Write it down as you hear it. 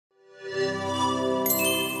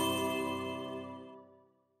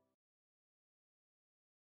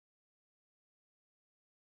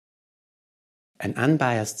An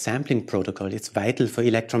unbiased sampling protocol is vital for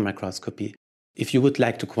electron microscopy if you would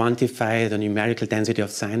like to quantify the numerical density of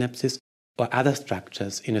synapses or other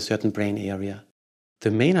structures in a certain brain area. The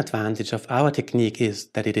main advantage of our technique is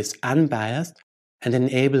that it is unbiased and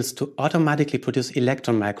enables to automatically produce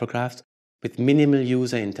electron micrographs with minimal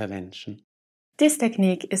user intervention. This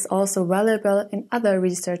technique is also valuable in other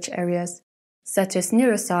research areas, such as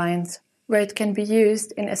neuroscience, where it can be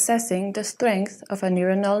used in assessing the strength of a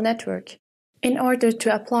neuronal network. In order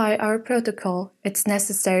to apply our protocol, it's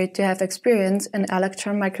necessary to have experience in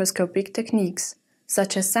electron microscopic techniques,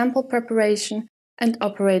 such as sample preparation and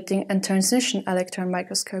operating a transition electron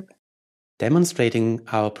microscope. Demonstrating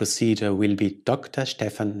our procedure will be Dr.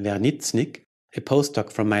 Stefan Wernitznig, a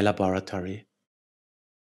postdoc from my laboratory.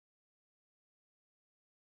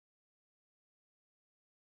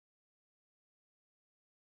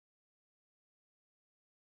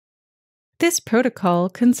 This protocol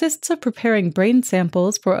consists of preparing brain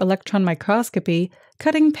samples for electron microscopy,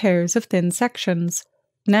 cutting pairs of thin sections.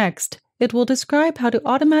 Next, it will describe how to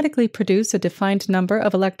automatically produce a defined number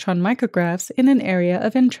of electron micrographs in an area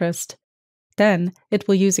of interest. Then, it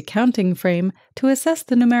will use a counting frame to assess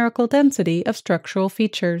the numerical density of structural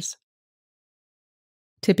features.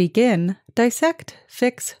 To begin, dissect,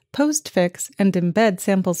 fix, postfix, and embed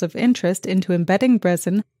samples of interest into embedding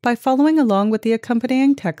resin by following along with the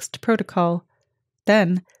accompanying text protocol.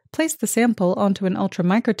 Then, place the sample onto an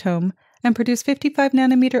ultramicrotome and produce 55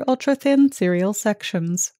 nanometer ultra-thin serial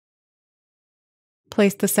sections.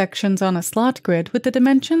 Place the sections on a slot grid with the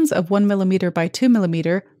dimensions of 1 mm by 2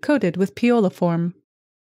 mm coated with pioliform.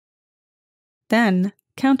 Then,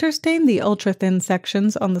 counterstain the ultra-thin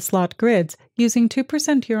sections on the slot grids using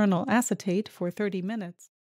 2% urinal acetate for 30 minutes.